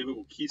 so save it.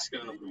 We'll key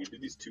scan. We do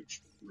these 2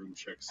 room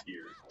checks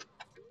here.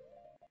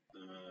 I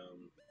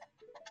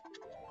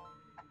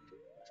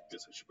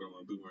guess I should put on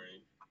my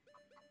boomerang.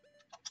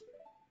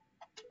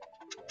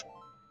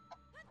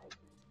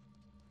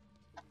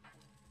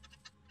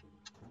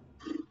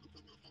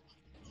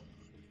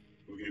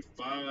 We get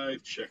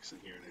 5 checks in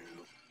here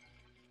now.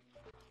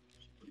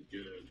 Pretty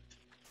good.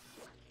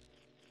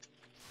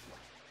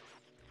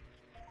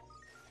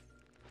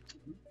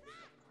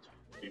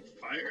 I mean,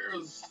 fire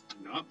is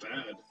not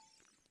bad.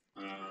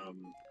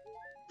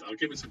 That'll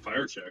give me some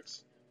fire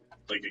checks.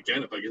 Like,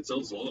 again, if I get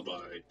Zelda's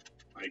Lullaby,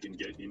 I can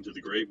get into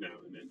the grave now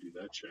and then do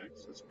that check.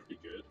 So that's pretty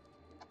good.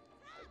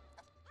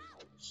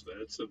 So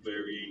that's a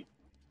very,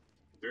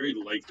 very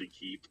likely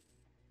keep.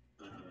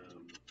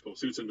 We'll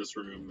see what's in this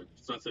room. If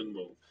it's nothing,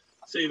 we'll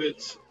save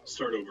it,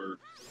 start over,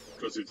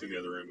 go see what's in the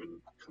other room,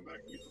 and come back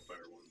and get the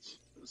fire ones.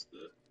 That's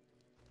the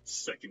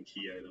second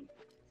key item.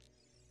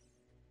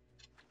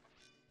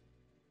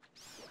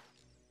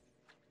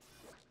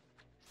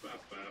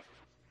 Bap, bap.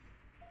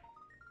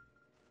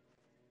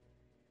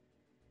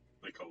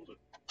 I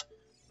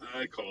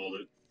called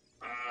it.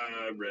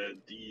 I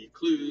read the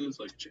clues.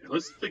 Like,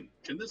 let's think.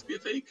 Can this be a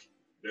fake?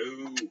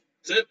 No.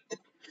 That's it.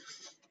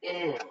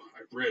 Oh,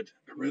 I read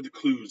the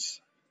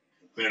clues.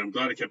 Man, I'm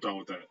glad I kept on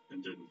with that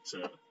and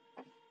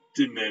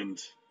didn't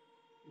end.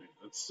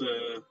 Let's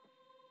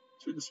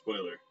read the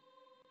spoiler.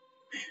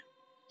 Man,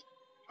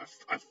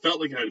 I felt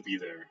like I had to be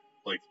there.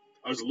 Like,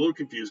 I was a little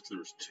confused because there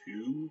was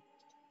 2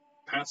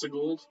 paths of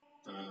gold.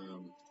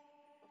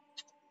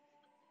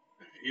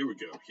 Here we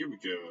go.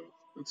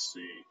 Let's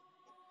see.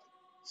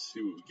 Let's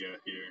see what we got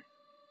here.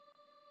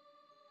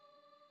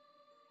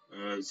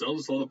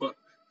 Zelda's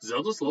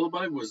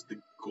Lullaby was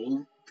the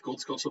gold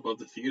sculpture above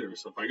the theater.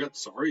 So if I got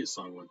Saria's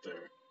song went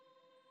there,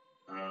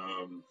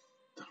 I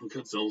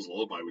got Zelda's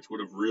Lullaby, which would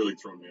have really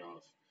thrown me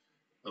off.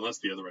 Unless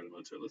the other item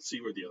went to it. Let's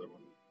see where the other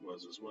one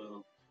was as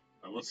well.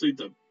 Let's see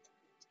the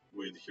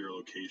hero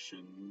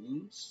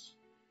locations.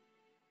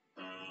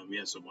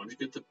 Yeah. So why don't you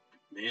get the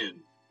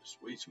man? There's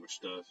way too much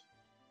stuff.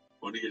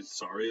 Why don't you get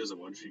Saria's and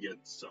why don't you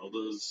get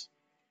Zelda's?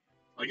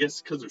 I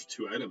guess because there's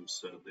 2 items,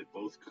 so they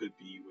both could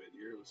be Wade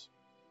heroes.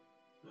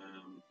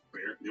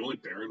 The only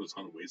Baron was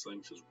on a Wasteland,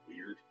 which is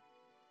weird.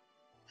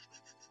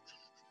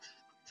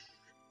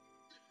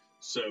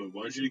 So, I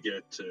wanted you to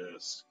get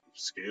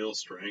Scale,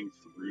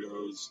 Strength,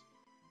 Rudos,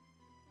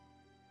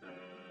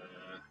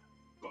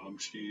 Bomb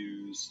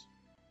Shoes,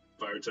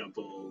 Fire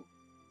Temple,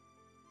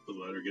 the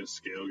letter, get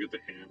Scale, get the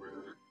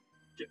Hammer,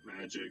 get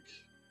Magic.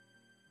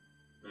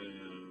 I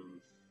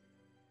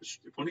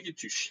want to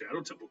get you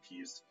Shadow Temple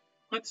keys.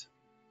 What?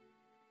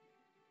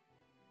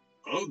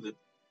 Oh,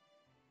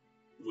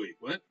 wait,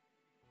 what?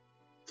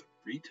 The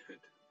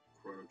Redead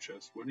Grotto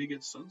chest. When do you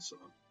get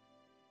Sunsong?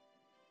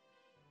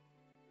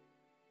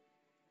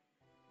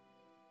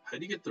 How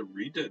do you get the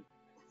Redead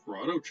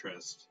Grotto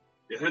chest?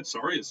 It had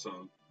Saria's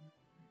song.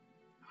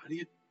 How do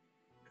you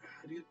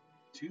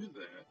do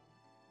that?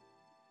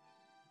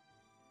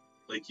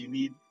 Like, you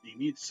need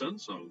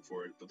Sunsong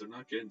for it, but they're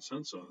not getting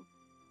Sunsong.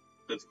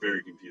 That's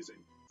very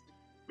confusing.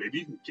 Maybe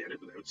you can get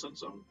it without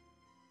Sunsong.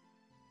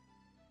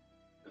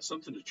 That's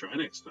something to try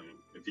next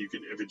time. If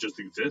it just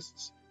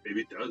exists,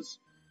 maybe it does.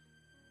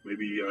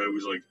 Maybe I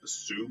was like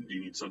assumed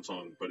you need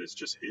Sunsong, but it's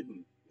just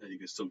hidden and you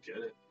can still get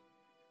it.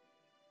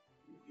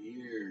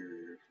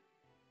 Weird.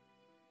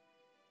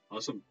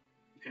 Awesome.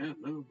 Yeah,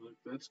 no,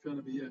 that's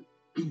gonna be it.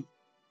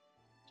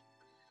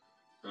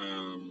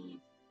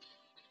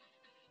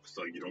 It's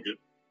like you don't get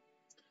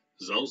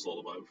Zelda's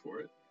Lullaby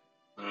before it.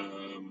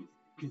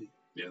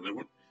 Yeah, then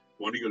want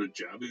to go to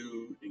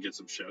Jabu and get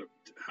some Shadow.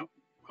 How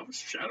much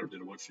Shadow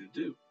did it want you to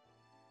do?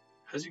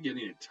 How's you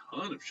getting a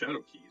ton of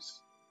Shadow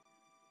keys?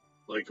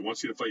 Like, it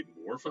wants you to fight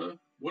Morpha?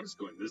 What is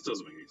going on? This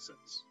doesn't make any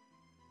sense.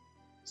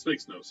 This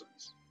makes no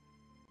sense.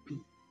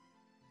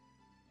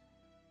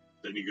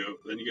 Then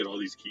you get all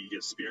these keys. You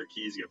get Spirit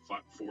keys, you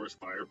get Forest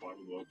Fire,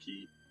 Bottom Wall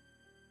key.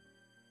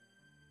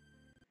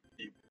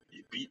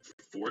 You beat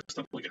Forest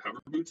Temple like a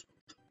Hover Boots?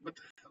 What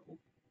the hell?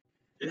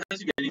 It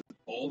has you getting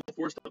all the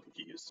Forest Temple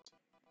keys.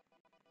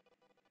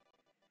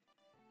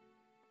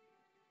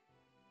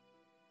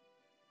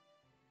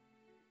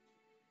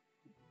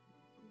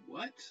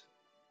 What?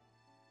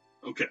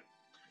 Okay.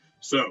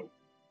 So,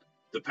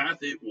 the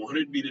path it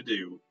wanted me to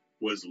do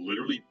was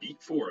literally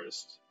beat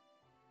Forest,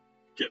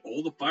 get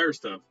all the fire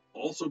stuff,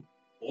 also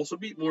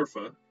beat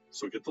Morpha,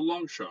 so get the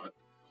long shot,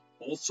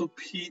 also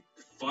beat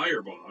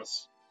Fire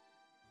Boss,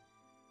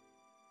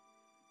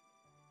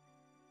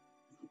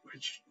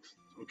 which,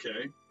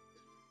 okay,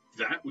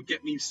 that would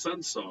get me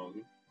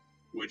Sunsong,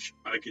 which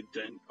I could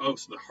then,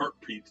 so the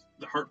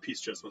heart piece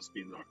chest must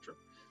be in Nocturne.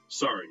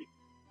 Sorry,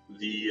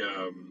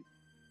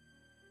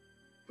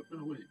 but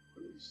no, wait,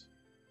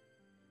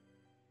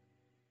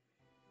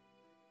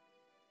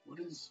 what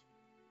is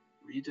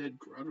Redead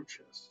Grotto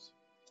chest?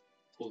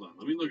 Hold on,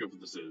 let me look up what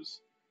this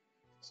is.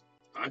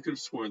 I could have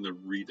sworn the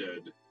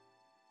Redead.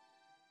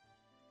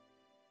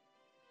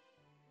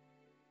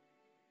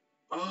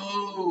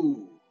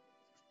 Oh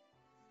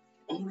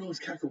no, it's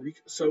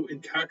Kakariko. So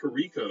in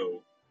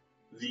Kakariko,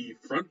 the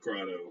front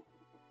grotto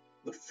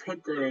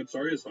had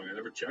Saria's song. I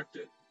never checked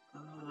it.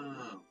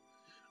 Oh.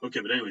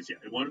 Okay, but anyways, yeah,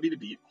 it wanted me to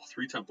beat all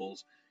 3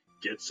 temples,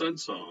 get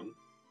Sunsong,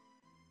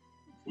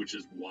 which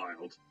is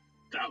wild.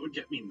 That would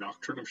get me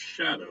Nocturne of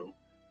Shadow,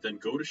 then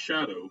go to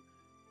Shadow,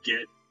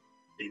 get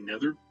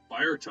another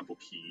Fire Temple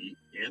key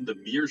and the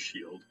Mirror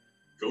Shield,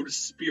 go to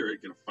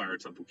Spirit, get a Fire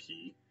Temple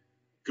key,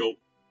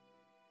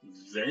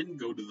 then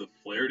go to the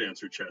Flare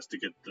Dancer chest to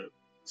get the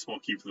small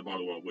key for the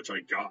bottom of the well, which I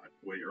got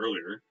way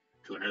earlier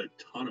because I had a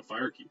ton of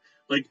fire key.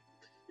 Like,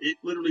 it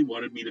literally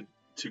wanted me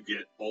to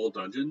get all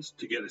dungeons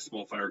to get a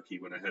small fire key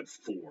when I had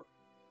 4.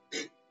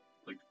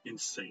 Like,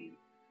 insane.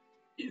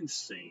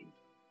 Insane.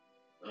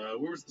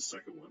 Where was the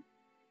second one?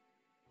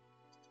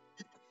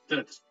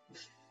 That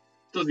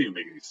doesn't even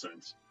make any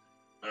sense.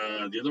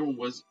 The other one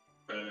was,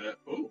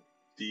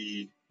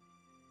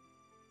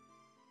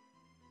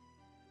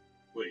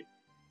 wait.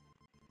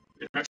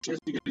 It actually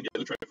has to get the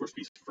other Triforce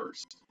piece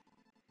first.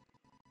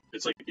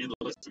 It's like in the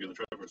list to get the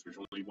Triforce, there's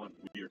only one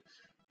here.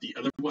 The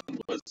other one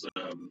was,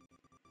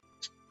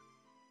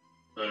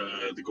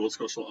 the gold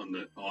skull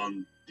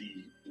on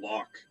the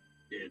block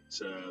at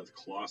the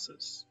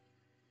Colossus.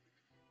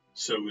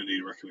 So we need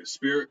to recognize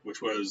Spirit,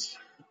 which was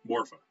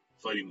Morpha,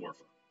 fighting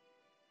Morpha.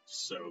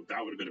 So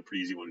that would have been a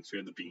pretty easy one because we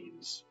had the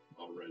beans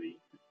already.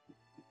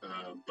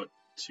 But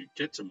to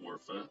get to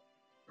Morpha,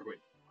 or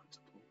wait,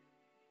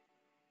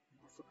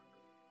 Morpha.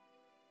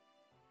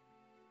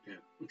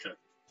 Yeah, okay.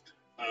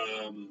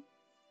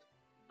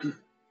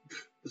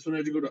 This one I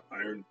had to go to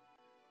Iron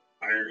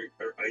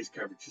or Ice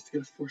Cavern just to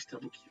get a Force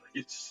Temple key. Like,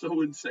 it's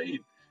so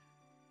insane.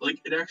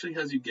 Like, it actually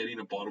has you getting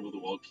a bottom of the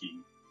well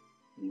key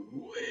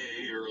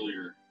way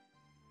earlier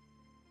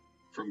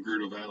from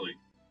Gerudo Valley.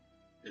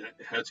 It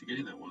had you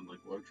getting that one. Like,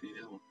 why would you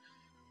need that one?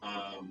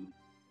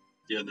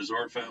 Yeah, the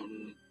Zora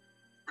Fountain,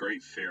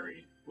 Great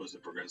Fairy was the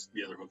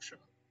other hook shot.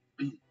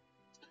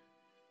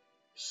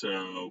 So, I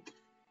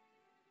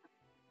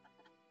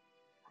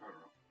don't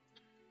know.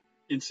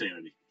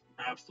 Insanity.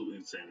 Absolute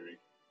insanity.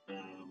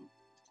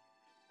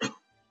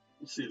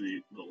 Let's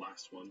see the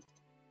last one,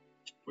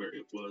 where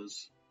it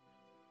was.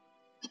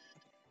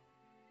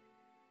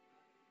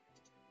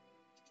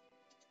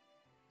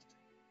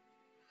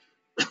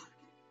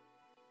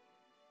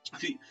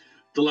 See,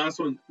 the last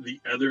one, the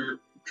other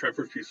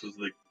Triforce piece was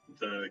the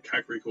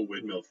Kakariko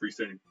Windmill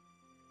freestanding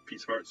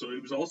piece of art, so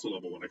it was also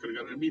level 1. I could have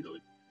gotten it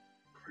immediately.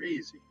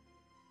 Crazy.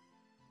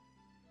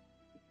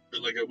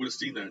 And, like, I would have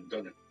seen that and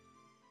done it.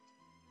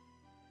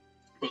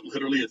 But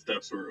literally, it's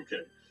steps where,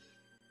 okay,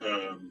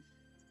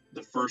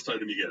 the first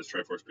item you get is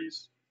Triforce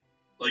piece.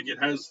 Like, it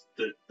has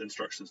the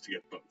instructions to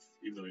get both,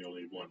 even though you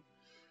only need one.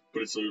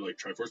 But it's literally like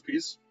Triforce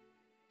piece.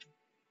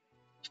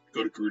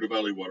 Go to Gerudo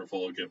Valley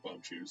Waterfall and get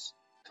bomb shoes.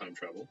 Time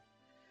travel.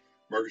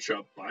 Market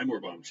shop, buy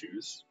more bomb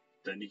shoes.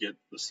 Then you get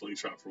the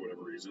slingshot for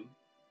whatever reason.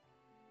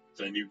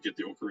 Then you get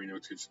the Ocarina,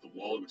 which gets you the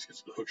wallet, which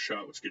gets you the hook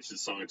shot, which gets you the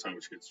Song of Time,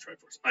 which gets you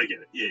Triforce. I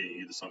get it. Yeah, you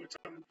need the Song of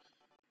Time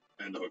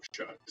and the hook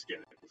shot to get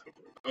it.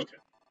 Okay.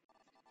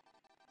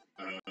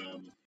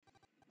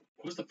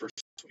 What was the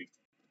first week?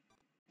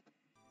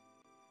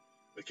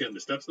 Again,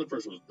 the steps in the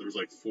first one, there was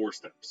like 4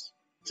 steps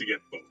to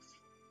get both.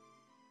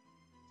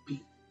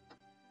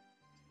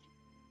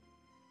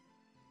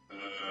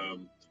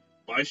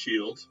 Buy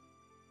shield,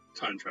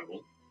 time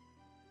travel,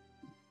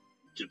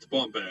 get the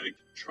bomb bag,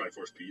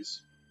 Triforce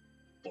piece,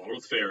 bottle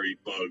with fairy,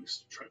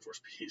 bugs,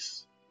 Triforce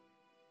piece.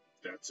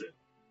 That's it.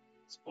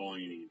 That's all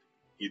you need.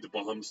 You need the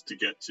bombs to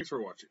get to. Thanks for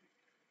watching.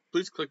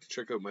 Please click to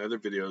check out my other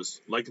videos,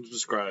 like and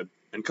subscribe,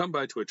 and come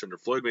by Twitch under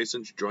Floyd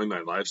Mason to join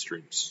my live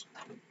streams.